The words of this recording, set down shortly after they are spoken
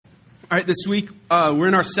All right, this week, we're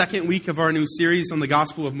in our second week of our new series on the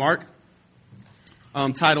Gospel of Mark,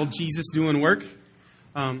 titled Jesus Doing Work.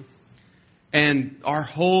 And our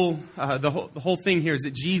the whole thing here is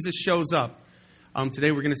that Jesus shows up.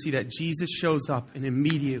 Today we're going to see that Jesus shows up and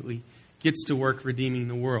immediately gets to work redeeming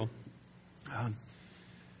the world.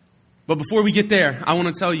 But before we get there, I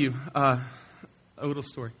want to tell you a little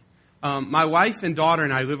story. My wife and daughter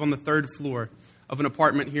and I live on the third floor of an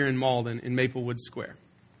apartment here in Malden in Maplewood Square.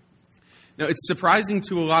 Now, it's surprising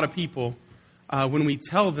to a lot of people when we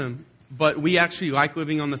tell them, but we actually like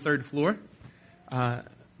living on the third floor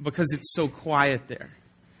because it's so quiet there.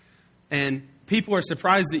 And people are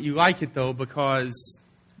surprised that you like it, though, because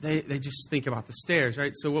they just think about the stairs,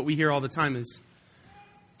 right? So what we hear all the time is,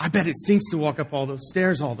 I bet it stinks to walk up all those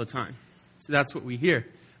stairs all the time. So that's what we hear.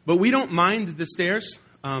 But we don't mind the stairs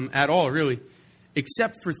at all, really,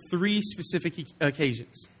 except for three specific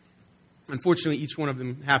occasions. Unfortunately, each one of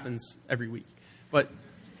them happens every week.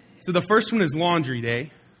 So the first one is laundry day.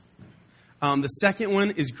 The second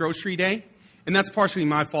one is grocery day. And that's partially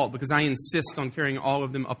my fault because I insist on carrying all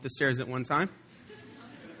of them up the stairs at one time.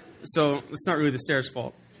 So it's not really the stairs'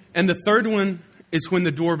 fault. And the third one is when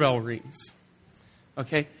the doorbell rings.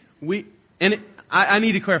 Okay? I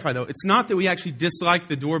need to clarify, though. It's not that we actually dislike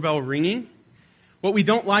the doorbell ringing. What we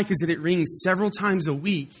don't like is that it rings several times a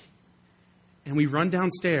week, and we run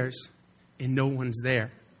downstairs, and no one's there.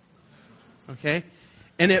 Okay?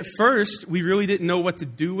 And at first, we really didn't know what to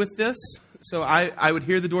do with this. So I would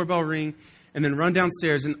hear the doorbell ring and then run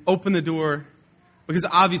downstairs and open the door. Because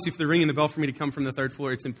obviously, if they're ringing the bell for me to come from the third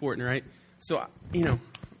floor, it's important, right? So,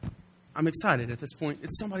 I'm excited at this point.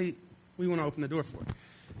 It's somebody we want to open the door for.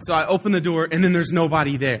 So I open the door, and then there's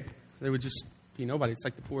nobody there. There would just be nobody. It's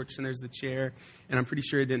like the porch, and there's the chair, and I'm pretty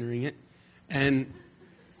sure it didn't ring it. And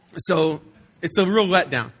so it's a real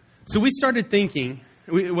letdown. So we started thinking,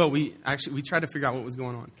 we tried to figure out what was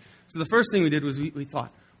going on. So the first thing we did was we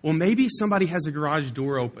thought, well, maybe somebody has a garage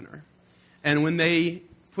door opener. And when they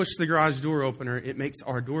push the garage door opener, it makes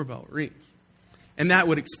our doorbell ring. And that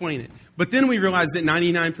would explain it. But then we realized that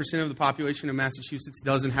 99% of the population of Massachusetts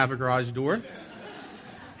doesn't have a garage door.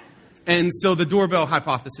 And so the doorbell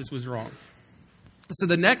hypothesis was wrong. So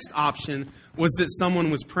the next option was that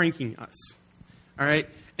someone was pranking us. All right?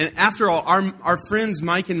 And after all, our friends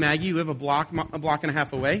Mike and Maggie live a block and a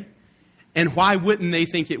half away. And why wouldn't they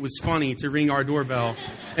think it was funny to ring our doorbell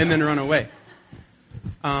and then run away?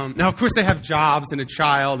 Now, of course, they have jobs and a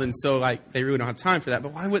child, and so they really don't have time for that.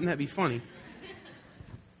 But why wouldn't that be funny?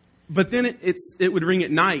 But then it would ring at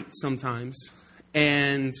night sometimes,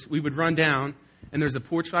 and we would run down, and there's a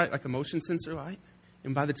porch light, like a motion sensor light.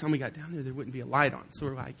 And by the time we got down there wouldn't be a light on. So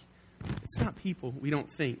we're like, it's not people, we don't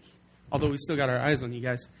think. Although we still got our eyes on you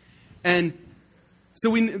guys. And so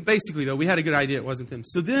we had a good idea it wasn't them.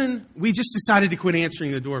 So then we just decided to quit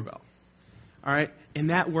answering the doorbell. All right? And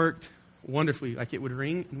that worked wonderfully. It would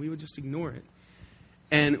ring, and we would just ignore it.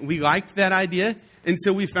 And we liked that idea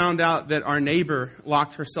until we found out that our neighbor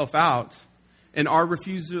locked herself out, and our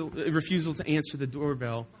refusal to answer the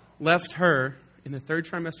doorbell left her, in the third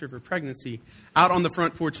trimester of her pregnancy, out on the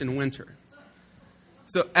front porch in winter.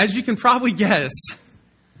 So as you can probably guess,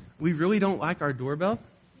 we really don't like our doorbell,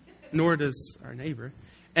 nor does our neighbor.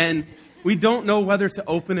 And we don't know whether to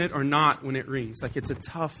open it or not when it rings. It's a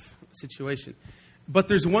tough situation. But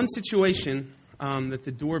there's one situation that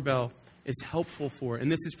the doorbell is helpful for.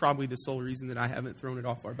 And this is probably the sole reason that I haven't thrown it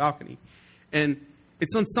off our balcony. And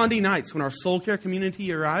it's on Sunday nights when our soul care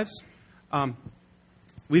community arrives.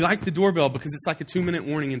 We like the doorbell because it's like a 2-minute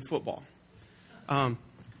warning in football.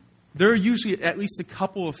 There are usually at least a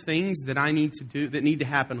couple of things that I need to do that need to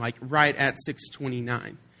happen right at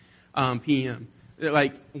 6:29 p.m.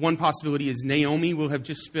 One possibility is Naomi will have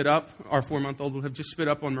just spit up, our 4-month-old will have just spit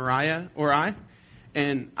up on Mariah or I.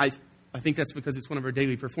 And I think that's because it's one of her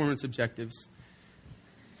daily performance objectives.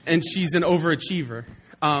 And she's an overachiever.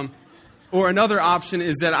 Or another option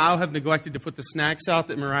is that I'll have neglected to put the snacks out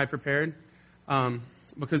that Mariah prepared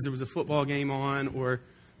because there was a football game on, or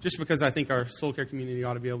just because I think our soul care community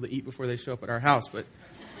ought to be able to eat before they show up at our house. But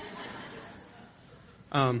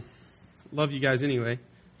love you guys anyway,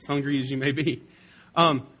 as hungry as you may be.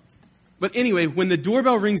 But anyway, when the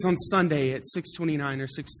doorbell rings on Sunday at 6:29 or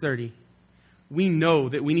 6:30, we know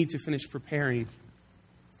that we need to finish preparing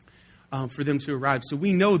for them to arrive. So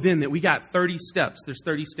we know then that we got 30 steps. There's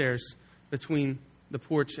 30 stairs between the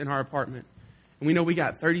porch and our apartment. And we know we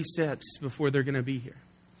got 30 steps before they're going to be here.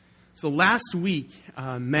 So last week,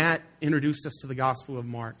 Matt introduced us to the Gospel of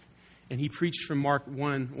Mark. And he preached from Mark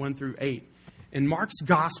 1 through 8. And Mark's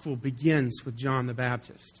Gospel begins with John the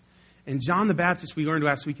Baptist. And John the Baptist, we learned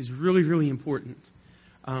last week, is really, really important.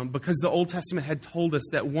 because the Old Testament had told us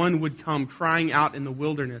that one would come crying out in the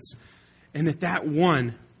wilderness, and that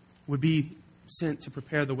one would be sent to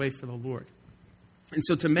prepare the way for the Lord. And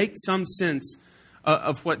so to make some sense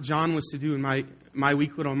of what John was to do in my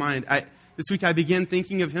weak little mind, this week I began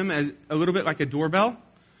thinking of him as a little bit like a doorbell,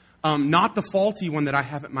 not the faulty one that I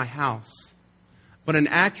have at my house, but an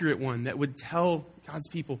accurate one that would tell God's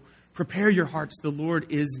people, prepare your hearts, the Lord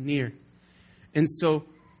is near. And so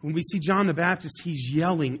when we see John the Baptist, he's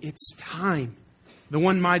yelling, it's time. The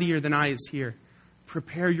one mightier than I is here.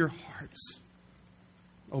 Prepare your hearts,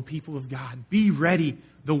 O people of God. Be ready.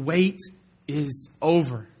 The wait is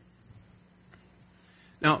over.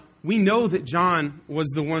 Now, we know that John was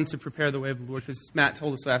the one to prepare the way of the Lord, because Matt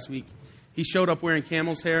told us last week. He showed up wearing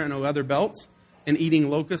camel's hair and a leather belt and eating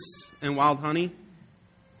locusts and wild honey.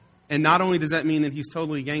 And not only does that mean that he's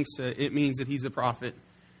totally gangsta, it means that he's a prophet,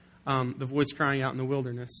 the voice crying out in the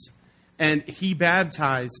wilderness. And he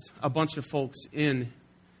baptized a bunch of folks in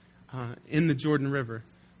the Jordan River.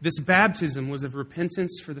 This baptism was of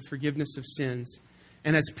repentance for the forgiveness of sins.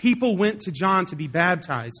 And as people went to John to be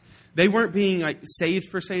baptized, they weren't being like saved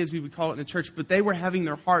per se, as we would call it in the church, but they were having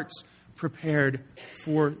their hearts prepared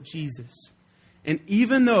for Jesus. And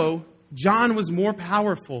even though John was more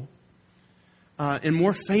powerful and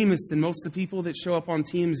more famous than most of the people that show up on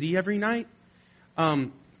TMZ every night,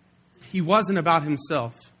 he wasn't about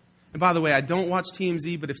himself. And by the way, I don't watch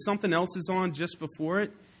TMZ, but if something else is on just before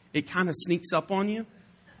it, it kind of sneaks up on you.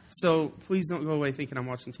 So please don't go away thinking I'm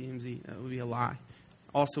watching TMZ. That would be a lie.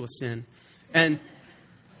 Also a sin.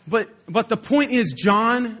 But the point is,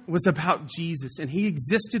 John was about Jesus, and he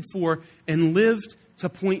existed for and lived to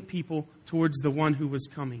point people towards the one who was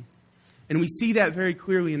coming. And we see that very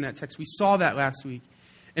clearly in that text. We saw that last week.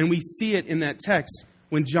 And we see it in that text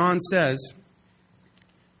when John says,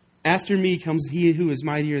 after me comes he who is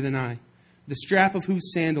mightier than I, the strap of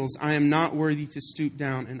whose sandals I am not worthy to stoop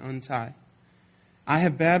down and untie. I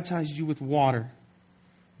have baptized you with water,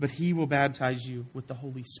 but he will baptize you with the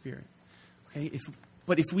Holy Spirit. Okay,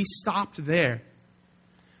 but if we stopped there,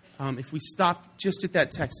 if we stopped just at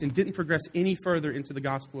that text and didn't progress any further into the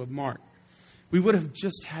Gospel of Mark, we would have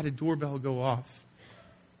just had a doorbell go off,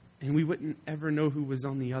 and we wouldn't ever know who was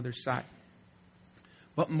on the other side.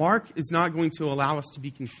 But Mark is not going to allow us to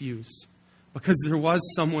be confused, because there was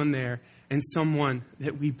someone there and someone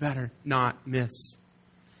that we better not miss.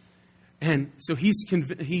 And so he's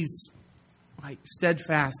like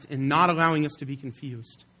steadfast in not allowing us to be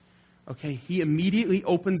confused. Okay, he immediately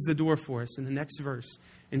opens the door for us in the next verse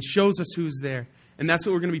and shows us who's there. And that's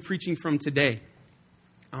what we're going to be preaching from today.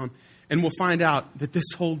 And we'll find out that this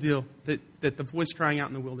whole deal, that the voice crying out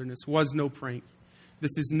in the wilderness was no prank.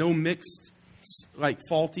 This is no mixed, like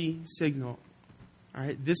faulty signal. All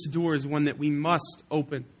right, this door is one that we must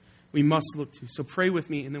open. We must look to. So pray with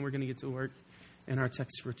me, and then we're going to get to work in our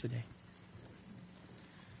text for today.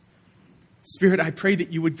 Spirit, I pray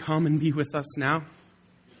that you would come and be with us now.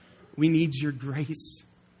 We need your grace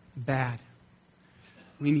bad.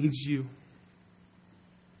 We need you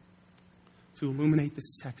to illuminate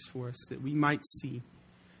this text for us, that we might see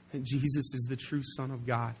that Jesus is the true Son of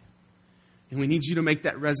God. And we need you to make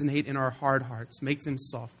that resonate in our hard hearts. Make them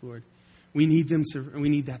soft, Lord. We need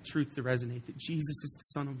that truth to resonate, that Jesus is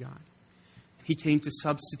the Son of God. He came to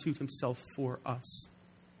substitute himself for us.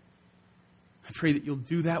 I pray that you'll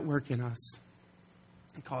do that work in us,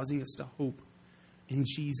 and causing us to hope in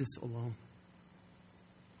Jesus alone.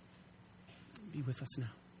 Be with us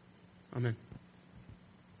now. Amen.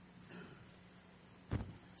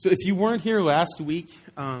 So if you weren't here last week,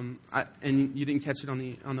 and you didn't catch it on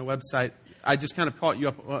the website, I just kind of caught you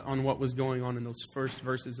up on what was going on in those first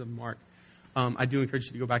verses of Mark. I do encourage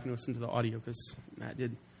you to go back and listen to the audio, because Matt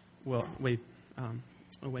did a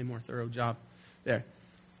way more thorough job there.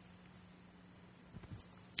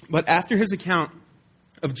 But after his account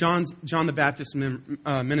of John the Baptist's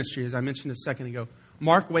ministry, as I mentioned a second ago,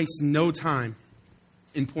 Mark wastes no time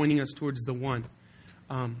in pointing us towards the one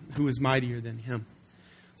who is mightier than him.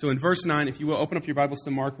 So in verse 9, if you will, open up your Bibles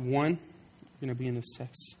to Mark 1. We're going to be in this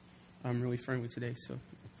text really firmly today.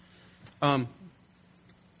 So,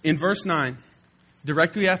 in verse 9,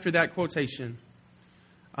 directly after that quotation,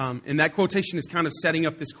 and that quotation is kind of setting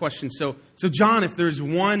up this question. So John, if there's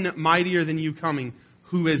one mightier than you coming,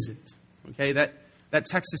 who is it? Okay, that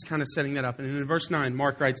text is kind of setting that up. And in verse 9,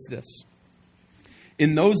 Mark writes this.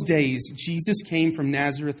 In those days, Jesus came from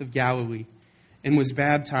Nazareth of Galilee and was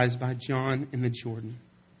baptized by John in the Jordan.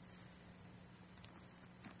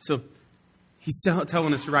 So he's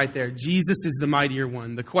telling us right there, Jesus is the mightier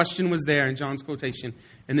one. The question was there in John's quotation.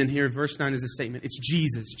 And then here, verse 9 is the statement. It's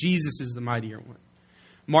Jesus. Jesus is the mightier one.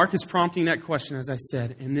 Mark is prompting that question, as I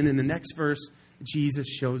said. And then in the next verse, Jesus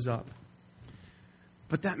shows up.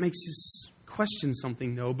 But that makes us question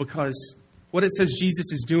something, though, because what it says Jesus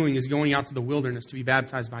is doing is going out to the wilderness to be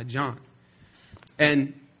baptized by John.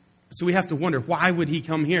 And so we have to wonder, why would he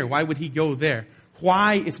come here? Why would he go there?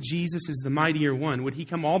 Why, if Jesus is the mightier one, would he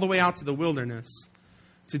come all the way out to the wilderness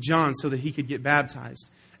to John so that he could get baptized?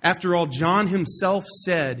 After all, John himself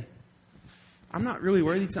said, I'm not really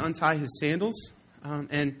worthy to untie his sandals.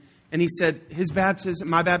 And he said,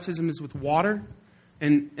 my baptism is with water,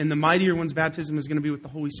 and the mightier one's baptism is going to be with the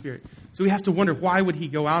Holy Spirit. So we have to wonder, why would he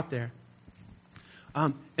go out there?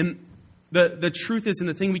 And the truth is, and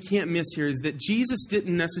the thing we can't miss here, is that Jesus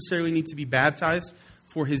didn't necessarily need to be baptized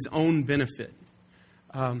for his own benefit.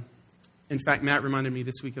 In fact, Matt reminded me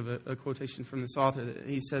this week of a quotation from this author. That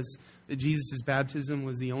he says that Jesus' baptism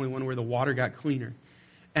was the only one where the water got cleaner.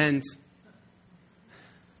 And,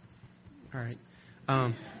 all right.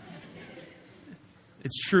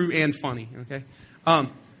 It's true and funny, okay?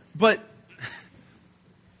 But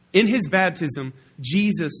in his baptism,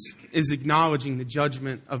 Jesus is acknowledging the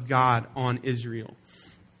judgment of God on Israel.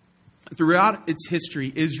 Throughout its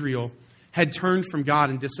history, Israel had turned from God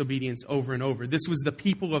in disobedience over and over. This was the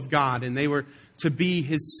people of God, and they were to be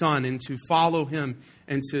his son and to follow him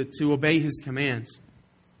and to obey his commands.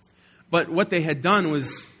 But what they had done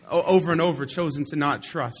was, over and over, chosen to not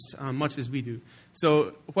trust, much as we do.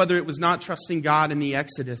 So whether it was not trusting God in the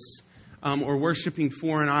Exodus, or worshiping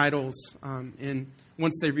foreign idols, and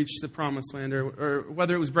once they reached the promised land, or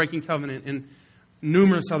whether it was breaking covenant, and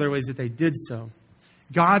numerous other ways that they did so,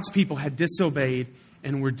 God's people had disobeyed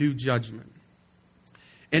and were due judgment.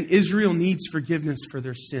 And Israel needs forgiveness for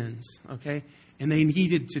their sins, okay? And they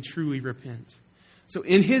needed to truly repent. So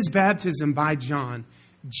in his baptism by John,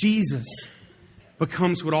 Jesus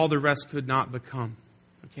becomes what all the rest could not become,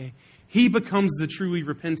 okay? He becomes the truly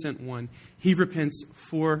repentant one. He repents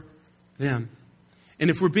for them. And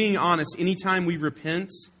if we're being honest, anytime we repent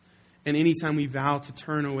and anytime we vow to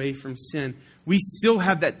turn away from sin, we still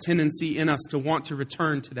have that tendency in us to want to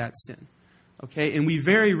return to that sin. Okay, and we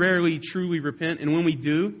very rarely truly repent, and when we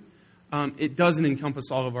do, it doesn't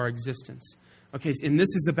encompass all of our existence. Okay, and this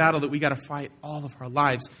is the battle that we got to fight all of our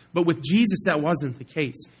lives. But with Jesus, that wasn't the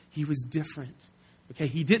case. He was different. Okay,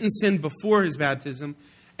 he didn't sin before his baptism,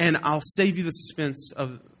 and I'll save you the suspense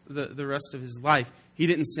of the rest of his life. He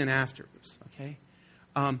didn't sin afterwards. Okay,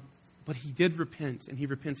 but he did repent, and he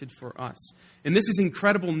repented for us. And this is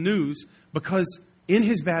incredible news because in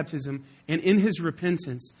his baptism and in his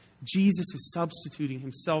repentance, Jesus is substituting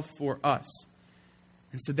himself for us.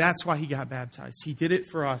 And so that's why he got baptized. He did it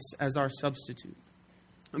for us as our substitute.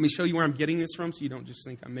 Let me show you where I'm getting this from so you don't just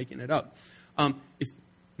think I'm making it up. If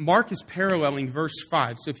Mark is paralleling verse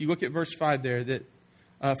 5. So if you look at verse 5 there that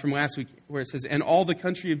from last week where it says, and all the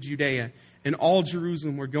country of Judea and all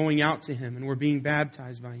Jerusalem were going out to him and were being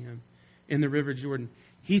baptized by him in the river Jordan.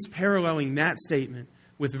 He's paralleling that statement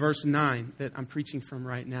with verse 9 that I'm preaching from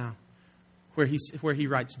right now, where he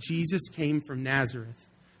writes, Jesus came from Nazareth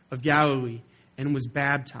of Galilee and was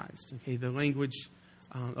baptized. Okay, the language,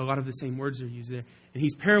 a lot of the same words are used there. And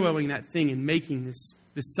he's paralleling that thing and making this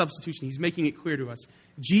substitution. He's making it clear to us.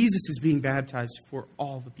 Jesus is being baptized for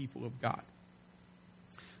all the people of God.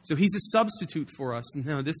 So he's a substitute for us.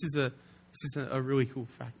 Now, this is a really cool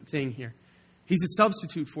thing here. He's a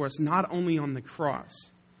substitute for us not only on the cross.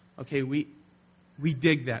 Okay, we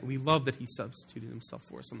dig that. We love that he substituted himself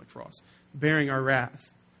for us on the cross, bearing our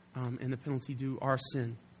wrath and the penalty due our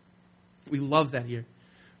sin. We love that here.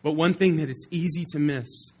 But one thing that it's easy to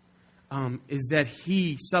miss is that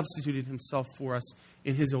he substituted himself for us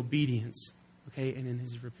in his obedience, okay, and in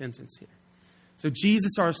his repentance here. So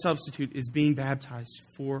Jesus, our substitute, is being baptized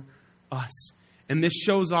for us. And this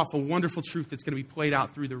shows off a wonderful truth that's going to be played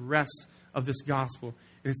out through the rest of this gospel.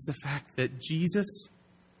 And it's the fact that Jesus'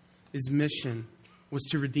 mission was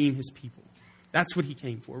to redeem his people. That's what he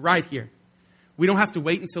came for, right here. We don't have to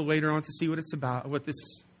wait until later on to see what it's about, what this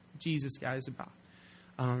Jesus guy is about.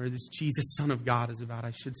 Or this Jesus, Son of God, is about,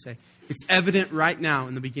 I should say. It's evident right now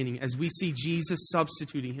in the beginning as we see Jesus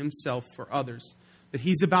substituting himself for others, that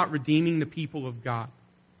he's about redeeming the people of God.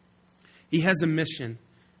 He has a mission,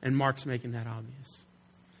 and Mark's making that obvious.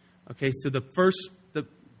 Okay, so the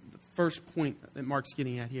first point that Mark's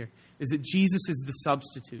getting at here is that Jesus is the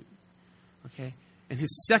substitute. Okay, and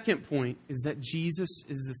his second point is that Jesus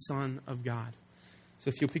is the Son of God. So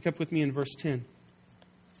if you'll pick up with me in verse 10.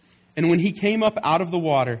 And when he came up out of the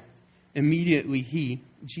water, immediately he,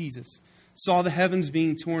 Jesus, saw the heavens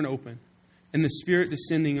being torn open and the Spirit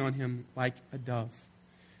descending on him like a dove.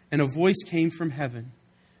 And a voice came from heaven,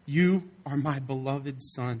 "You are my beloved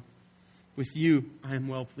Son. With you I am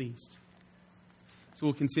well pleased. So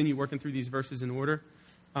we'll continue working through these verses in order.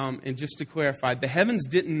 And just to clarify, the heavens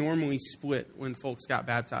didn't normally split when folks got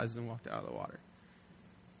baptized and walked out of the water.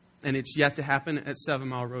 And it's yet to happen at 7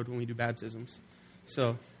 Mile Road when we do baptisms.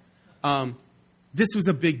 So this was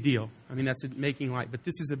a big deal. I mean, that's making light, but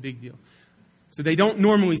this is a big deal. So they don't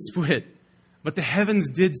normally split, but the heavens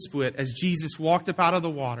did split as Jesus walked up out of the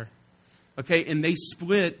water. Okay, and they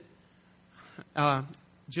split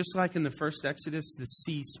just like in the first Exodus, the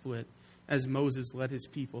sea split as Moses led his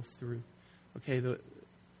people through. Okay,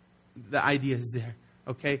 the idea is there.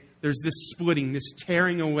 Okay, there's this splitting, this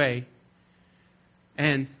tearing away,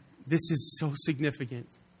 and this is so significant.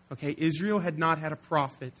 Okay, Israel had not had a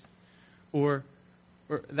prophet or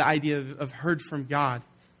the idea of heard from God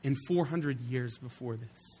in 400 years before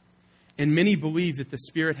this. And many believe that the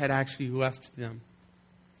Spirit had actually left them.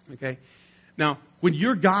 Okay? Now, when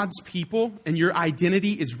you're God's people and your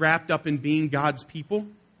identity is wrapped up in being God's people,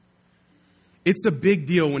 it's a big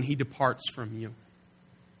deal when He departs from you.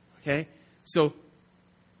 Okay? So,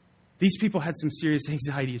 these people had some serious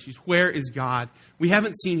anxiety issues. Where is God? We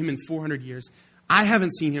haven't seen Him in 400 years. I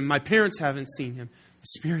haven't seen Him. My parents haven't seen Him. The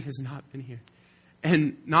Spirit has not been here.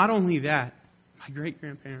 And not only that, my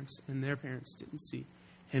great-grandparents and their parents didn't see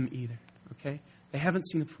Him either. Okay? They haven't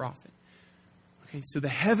seen a prophet. Okay, so the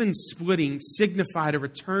heavens splitting signified a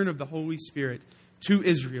return of the Holy Spirit to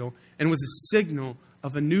Israel and was a signal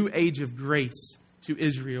of a new age of grace to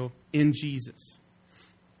Israel in Jesus.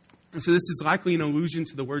 And so this is likely an allusion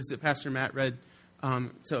to the words that Pastor Matt read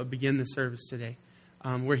to begin the service today,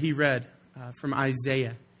 where he read from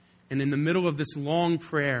Isaiah. And in the middle of this long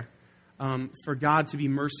prayer for God to be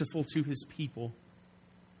merciful to His people,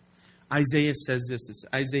 Isaiah says this. It's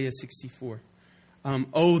Isaiah 64.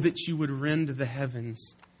 Oh, that you would rend the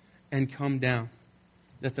heavens and come down,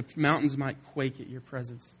 that the mountains might quake at your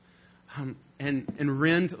presence. And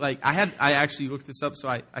rend, like I actually looked this up, so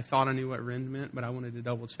I thought I knew what rend meant, but I wanted to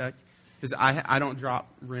double check because I don't drop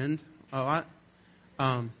rend a lot.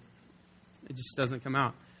 It just doesn't come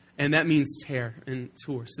out, and that means tear and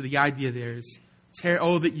tore. So the idea there is tear.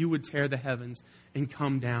 Oh, that you would tear the heavens and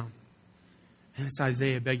come down. And it's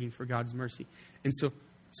Isaiah begging for God's mercy. And so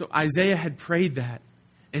Isaiah had prayed that,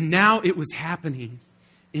 and now it was happening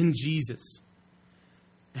in Jesus.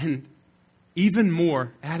 And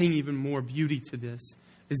adding even more beauty to this,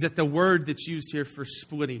 is that the word that's used here for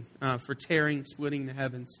splitting, for tearing, splitting the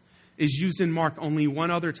heavens, is used in Mark only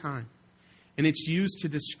one other time. And it's used to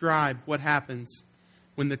describe what happens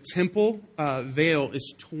when the temple veil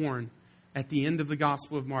is torn at the end of the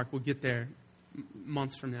Gospel of Mark. We'll get there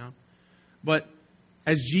months from now. But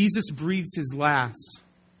as Jesus breathes His last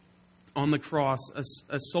on the cross,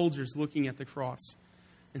 a soldier's looking at the cross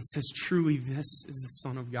and says, truly, this is the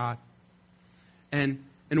Son of God. And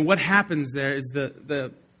what happens there is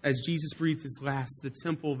as Jesus breathed His last, the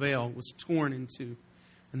temple veil was torn in two,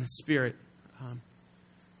 and the Spirit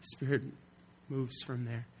moves from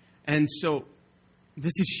there. And so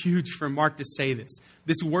this is huge for Mark to say this.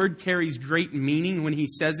 This word carries great meaning when he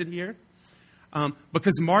says it here,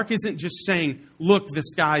 because Mark isn't just saying, look, the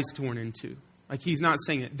sky's torn in two. Like, he's not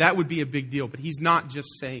saying it. That would be a big deal, but he's not just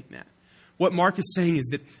saying that. What Mark is saying is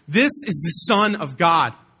that this is the Son of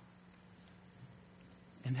God.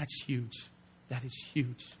 And that's huge. That is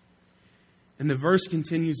huge. And the verse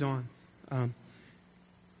continues on.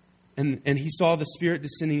 And he saw the Spirit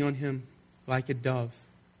descending on Him like a dove.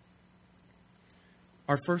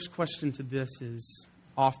 Our first question to this is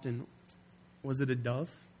often, was it a dove?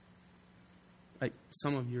 Like,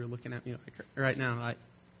 some of you are looking at me like right now, like,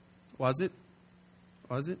 was it?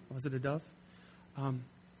 Was it a dove?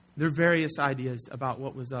 There are various ideas about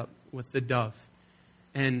what was up with the dove.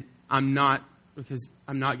 And I'm not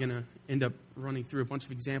going to end up running through a bunch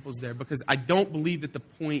of examples there, because I don't believe that the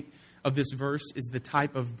point of this verse is the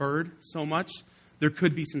type of bird so much. There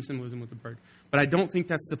could be some symbolism with the bird, but I don't think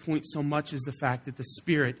that's the point so much as the fact that the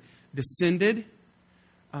Spirit descended.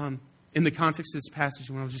 In the context of this passage,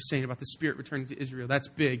 when I was just saying about the Spirit returning to Israel, that's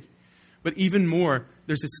big. But even more,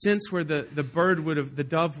 there's a sense where the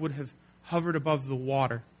dove would have hovered above the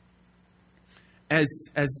water as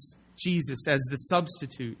Jesus, as the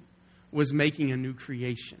substitute, was making a new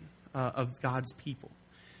creation of God's people.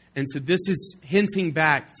 And so this is hinting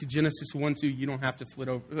back to Genesis 1:2. You don't have to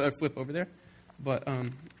flip over there, but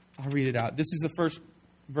I'll read it out. This is the first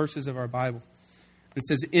verses of our Bible. It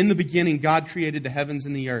says, in the beginning, God created the heavens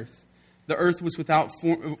and the earth. The earth was without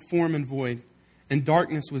form and void, and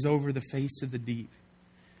darkness was over the face of the deep.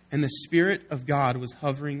 And the Spirit of God was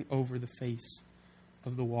hovering over the face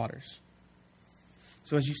of the waters.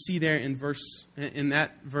 So as you see there in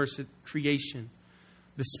that verse of creation,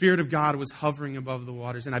 the Spirit of God was hovering above the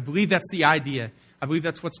waters. And I believe that's the idea. I believe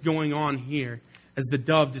that's what's going on here as the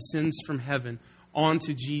dove descends from heaven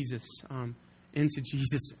onto Jesus, into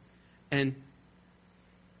Jesus. And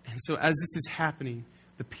so as this is happening,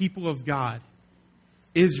 the people of God,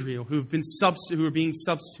 Israel, who are being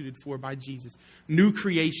substituted for by Jesus, new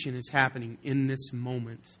creation is happening in this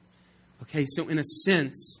moment. Okay, so in a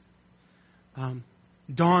sense,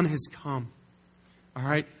 dawn has come. All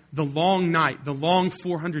right, the long night, the long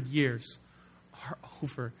 400 years are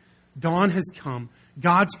over. Dawn has come.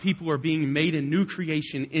 God's people are being made a new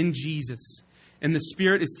creation in Jesus. And the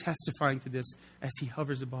Spirit is testifying to this as He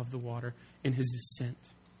hovers above the water in His descent.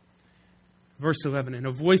 Verse 11, and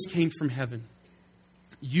a voice came from heaven.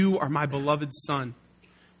 You are my beloved Son.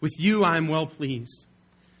 With you I am well pleased.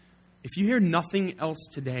 If you hear nothing else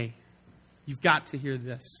today, you've got to hear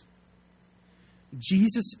this.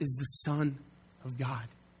 Jesus is the Son of God.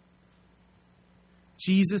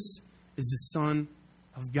 Jesus is the Son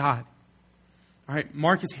of God. All right,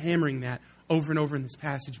 Mark is hammering that over and over in this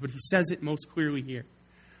passage, but he says it most clearly here.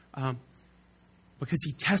 Because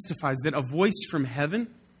he testifies that a voice from heaven,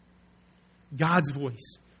 God's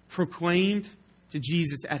voice, proclaimed to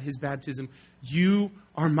Jesus at His baptism, you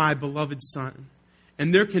are my beloved Son.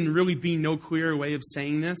 And there can really be no clearer way of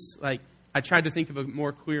saying this. Like, I tried to think of a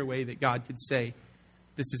more clear way that God could say,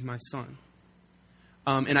 this is my Son.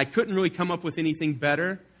 And I couldn't really come up with anything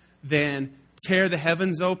better than tear the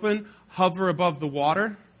heavens open, hover above the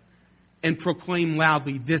water, and proclaim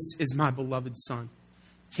loudly, this is my beloved Son.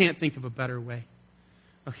 Can't think of a better way.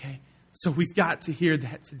 Okay? So we've got to hear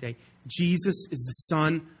that today. Jesus is the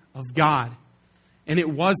Son of God. And it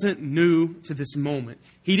wasn't new to this moment.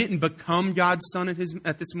 He didn't become God's Son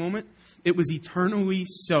at this moment. It was eternally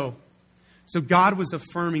so. So God was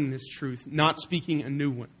affirming this truth, not speaking a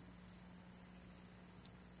new one.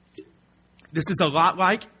 This is a lot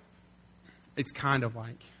like, it's kind of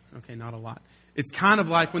like, okay, not a lot. It's kind of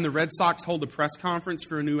like when the Red Sox hold a press conference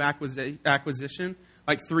for a new acquisition,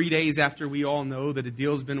 like 3 days after we all know that a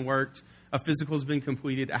deal's been worked, a physical's been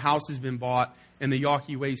completed, a house has been bought, and the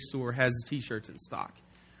Yawkey Way store has T-shirts in stock.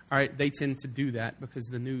 All right, they tend to do that because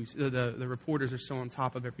the reporters are so on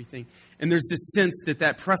top of everything. And there's this sense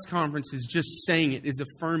that press conference is just saying it, is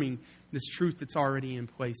affirming this truth that's already in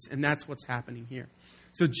place. And that's what's happening here.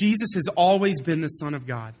 So Jesus has always been the Son of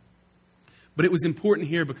God. But it was important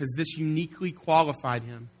here because this uniquely qualified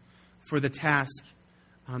Him for the task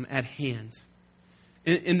at hand.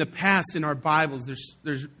 In the past, in our Bibles,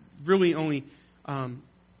 there's really only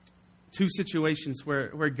two situations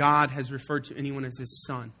where God has referred to anyone as His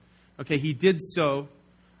Son. Okay, He did so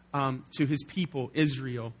to His people,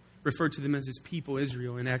 Israel, referred to them as His people,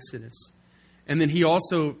 Israel, in Exodus. And then He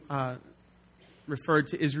also referred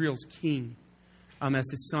to Israel's king as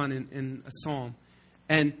His son in a psalm.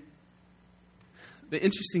 And the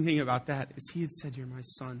interesting thing about that is He had said, you're my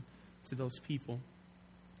son, to those people.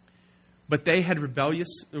 But they had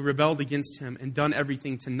rebelled against Him and done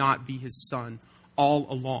everything to not be His son all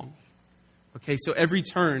along. Okay, so at every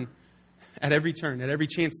chance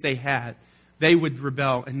they had, they would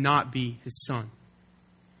rebel and not be His son.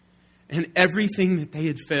 And everything that they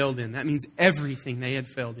had failed in, that means everything they had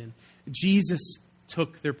failed in, Jesus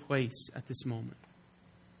took their place at this moment.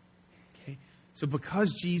 Okay, so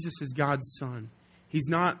because Jesus is God's Son, He's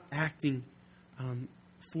not acting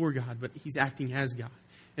for God, but He's acting as God.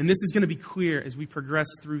 And this is going to be clear as we progress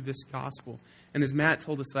through this gospel. And as Matt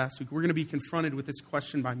told us last week, we're going to be confronted with this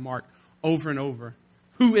question by Mark over and over.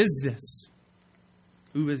 Who is this?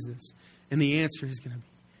 Who is this? And the answer is going to be,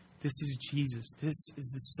 this is Jesus. This is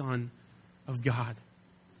the Son of God.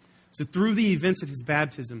 So through the events of His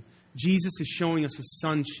baptism, Jesus is showing us His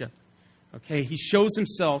sonship. Okay, He shows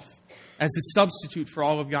Himself as the substitute for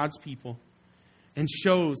all of God's people and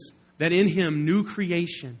shows that in Him new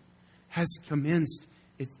creation has commenced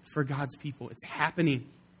for God's people. It's happening.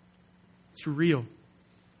 It's real.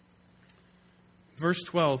 Verse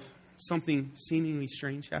 12, something seemingly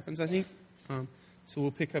strange happens, I think. So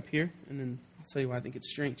we'll pick up here, and then I'll tell you why I think it's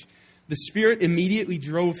strange. The Spirit immediately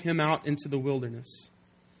drove Him out into the wilderness.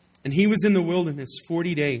 And He was in the wilderness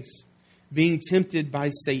 40 days, being tempted by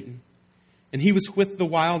Satan. And He was with the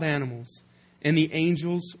wild animals, and the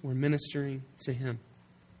angels were ministering to Him.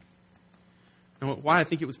 Now, why I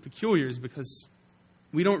think it was peculiar is because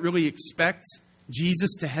we don't really expect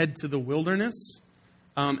Jesus to head to the wilderness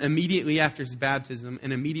immediately after His baptism,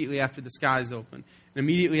 and immediately after the skies open, and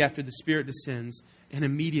immediately after the Spirit descends, and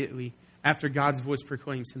immediately after God's voice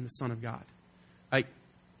proclaims Him the Son of God. Like,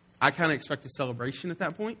 I kind of expect a celebration at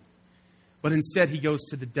that point, but instead He goes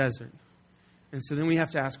to the desert. And so then we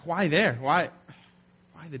have to ask, why there? Why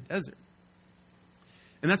the desert?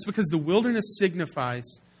 And that's because the wilderness signifies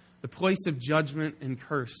the place of judgment and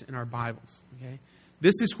curse in our Bibles. Okay?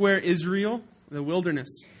 This is where Israel, the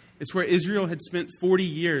wilderness, it's where Israel had spent 40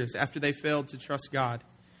 years after they failed to trust God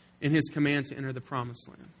in His command to enter the Promised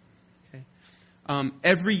Land. Okay?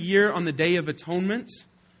 Every year on the Day of Atonement,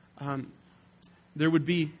 there would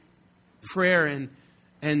be prayer,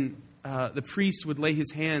 and the priest would lay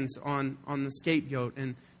his hands on the scapegoat,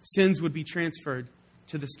 and sins would be transferred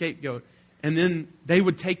to the scapegoat. And then they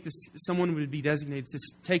would take someone would be designated to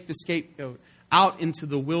take the scapegoat out into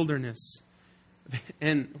the wilderness,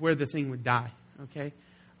 and where the thing would die. Okay,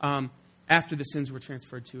 after the sins were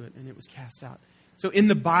transferred to it, and it was cast out. So in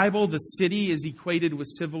the Bible, the city is equated with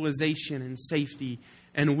civilization and safety,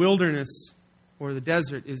 and wilderness, or the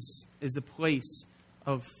desert, is a place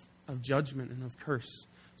of judgment and of curse.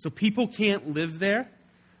 So people can't live there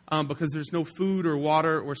because there's no food or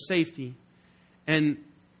water or safety. And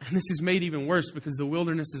this is made even worse because the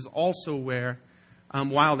wilderness is also where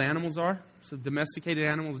wild animals are. So domesticated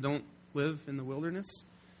animals don't live in the wilderness.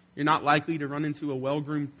 You're not likely to run into a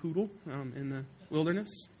well-groomed poodle in the wilderness.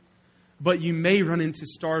 But you may run into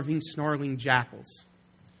starving, snarling jackals.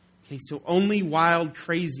 Okay, so only wild,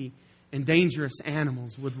 crazy, and dangerous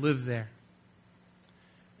animals would live there.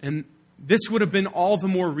 And this would have been all the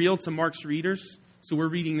more real to Mark's readers. So we're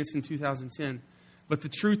reading this in 2010. But the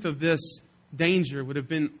truth of this danger would have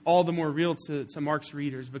been all the more real to Mark's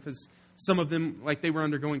readers, because some of them, like, they were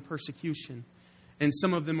undergoing persecution. And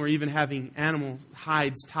some of them were even having animal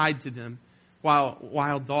hides tied to them while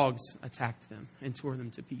wild dogs attacked them and tore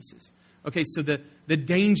them to pieces. Okay, so the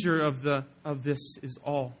danger of this is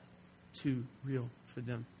all too real for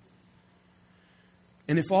them.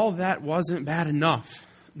 And if all that wasn't bad enough,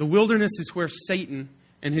 the wilderness is where Satan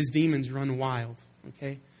and his demons run wild.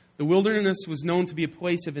 Okay? The wilderness was known to be a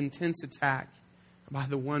place of intense attack by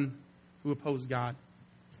the one who opposed God.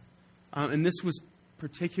 And this was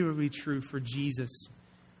particularly true for Jesus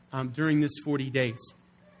during this 40 days.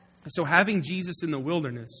 So having Jesus in the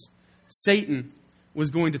wilderness, Satan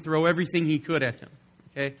was going to throw everything he could at him.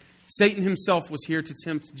 Okay? Satan himself was here to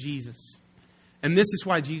tempt Jesus. And this is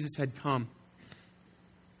why Jesus had come.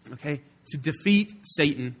 Okay? To defeat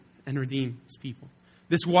Satan and redeem His people.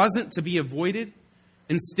 This wasn't to be avoided.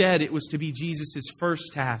 Instead, it was to be Jesus'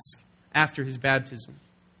 first task after His baptism.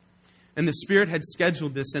 And the Spirit had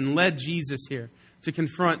scheduled this and led Jesus here to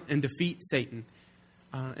confront and defeat Satan.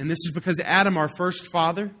 And this is because Adam, our first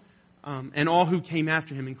father, and all who came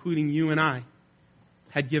after him, including you and I,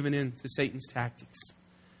 had given in to Satan's tactics.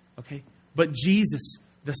 Okay? But Jesus,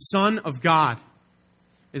 the Son of God,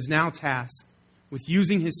 is now tasked with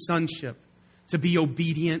using His sonship to be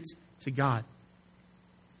obedient to God.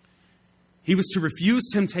 He was to refuse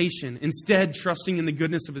temptation, instead trusting in the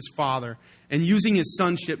goodness of His Father, and using His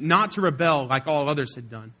sonship not to rebel like all others had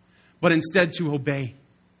done, but instead to obey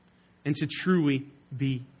and to truly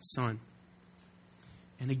be Son.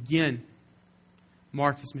 And again,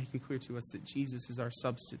 Mark is making clear to us that Jesus is our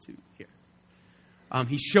substitute here.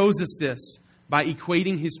 He shows us this by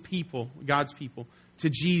equating His people, God's people, to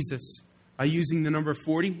Jesus, by using the number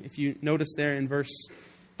 40. If you notice there in verse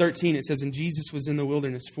 13, it says, "And Jesus was in the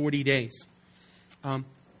wilderness 40 days."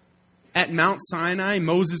 At Mount Sinai,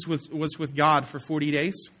 Moses was with God for 40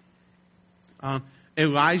 days.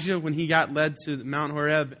 Elijah, when he got led to Mount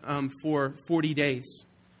Horeb for 40 days.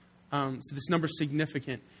 So this number is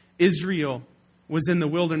significant. Israel was in the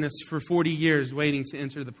wilderness for 40 years waiting to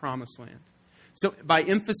enter the Promised Land. So by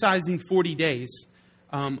emphasizing 40 days,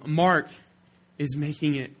 Mark is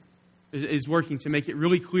working to make it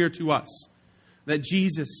really clear to us that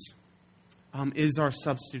Jesus is our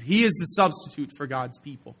substitute. He is the substitute for God's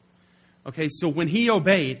people. Okay, so when He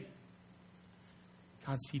obeyed,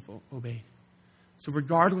 God's people obeyed. So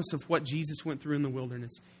regardless of what Jesus went through in the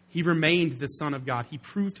wilderness, He remained the Son of God. He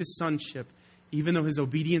proved His sonship, even though His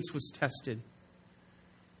obedience was tested.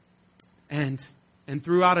 And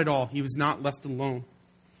throughout it all, He was not left alone.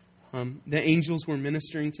 The angels were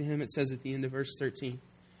ministering to Him, it says at the end of verse 13.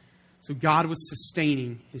 So God was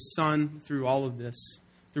sustaining His Son through all of this,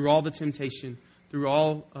 through all the temptation, through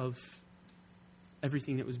all of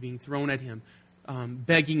everything that was being thrown at Him,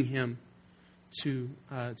 begging Him to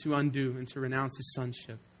undo and to renounce His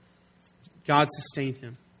sonship. God sustained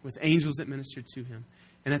Him with angels that ministered to Him.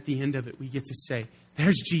 And at the end of it, we get to say,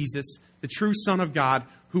 there's Jesus, the true Son of God,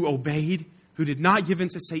 who obeyed, who did not give in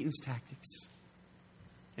to Satan's tactics.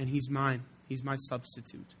 And He's mine. He's my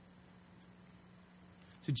substitute.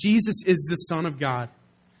 So Jesus is the Son of God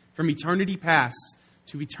from eternity past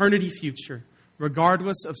to eternity future,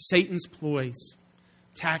 regardless of Satan's ploys,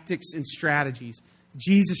 tactics, and strategies.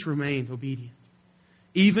 Jesus remained obedient.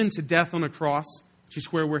 Even to death on a cross which is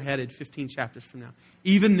where we're headed 15 chapters from now.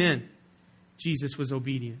 Even then, Jesus was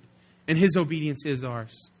obedient. And his obedience is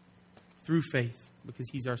ours through faith because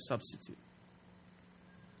he's our substitute.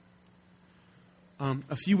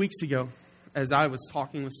 A few weeks ago, as I was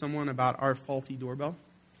talking with someone about our faulty doorbell,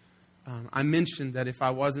 I mentioned that if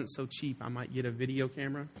I wasn't so cheap, I might get a video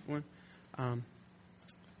camera one.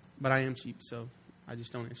 But I am cheap, so I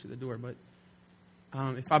just don't answer the door. But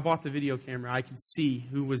if I bought the video camera, I could see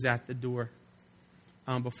who was at the door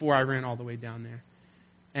before I ran all the way down there.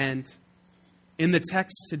 And in the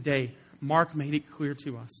text today, Mark made it clear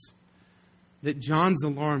to us that John's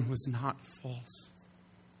alarm was not false.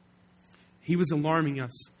 He was alarming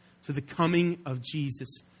us to the coming of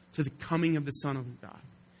Jesus, to the coming of the Son of God.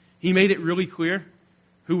 He made it really clear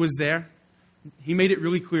who was there. He made it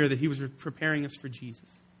really clear that he was preparing us for Jesus.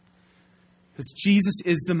 Because Jesus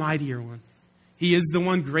is the mightier one. He is the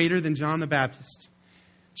one greater than John the Baptist.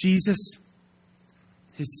 Jesus,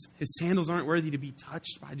 his sandals aren't worthy to be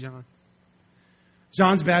touched by John.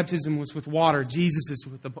 John's baptism was with water. Jesus is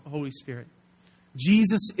with the Holy Spirit.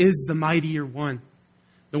 Jesus is the mightier one.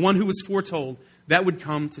 The one who was foretold that would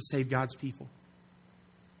come to save God's people.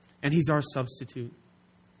 And he's our substitute.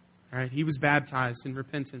 All right, he was baptized in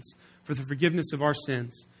repentance for the forgiveness of our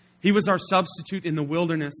sins. He was our substitute in the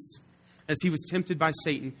wilderness as he was tempted by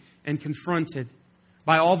Satan and confronted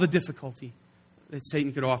by all the difficulty that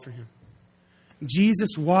Satan could offer him.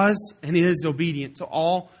 Jesus was and is obedient to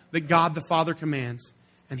all that God the Father commands,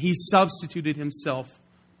 and he substituted himself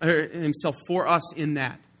for us in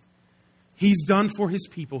that. He's done for his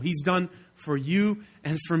people. He's done for you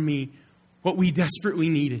and for me what we desperately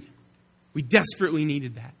needed. We desperately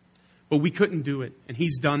needed that. But we couldn't do it, and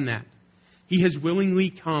he's done that. He has willingly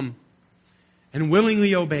come and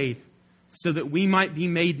willingly obeyed so that we might be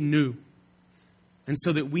made new and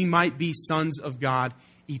so that we might be sons of God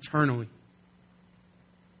eternally.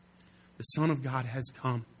 The Son of God has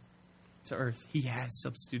come to earth. He has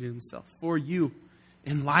substituted himself for you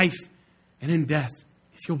in life and in death,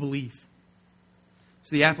 if you'll believe.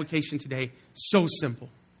 So the application today, so simple.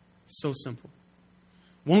 So simple.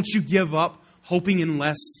 Won't you give up hoping in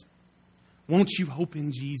less? Won't you hope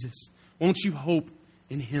in Jesus? Won't you hope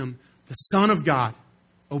in him, the Son of God,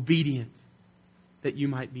 obedient, that you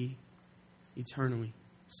might be eternally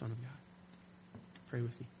Son of God? Pray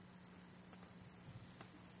with me.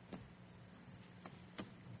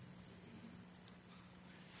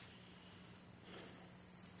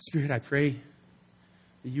 Spirit, I pray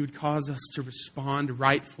that you would cause us to respond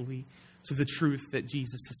rightfully to the truth that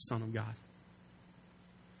Jesus is Son of God.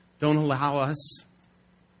 Don't allow us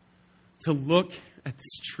to look at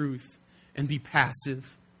this truth and be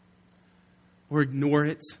passive or ignore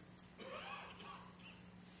it.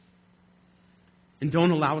 And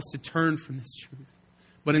don't allow us to turn from this truth,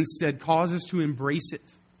 but instead cause us to embrace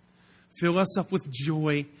it. Fill us up with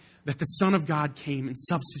joy that the Son of God came and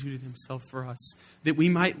substituted himself for us, that we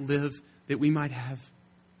might live, that we might have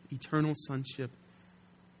eternal sonship.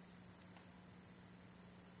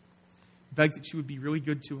 Beg that you would be really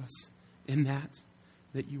good to us in that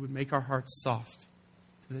you would make our hearts soft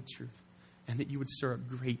to the truth, and that you would stir up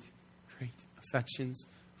great, great affections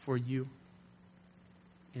for you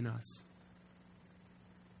in us.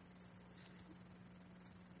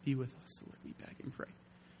 Be with us, Lord, we beg and pray.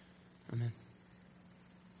 Amen.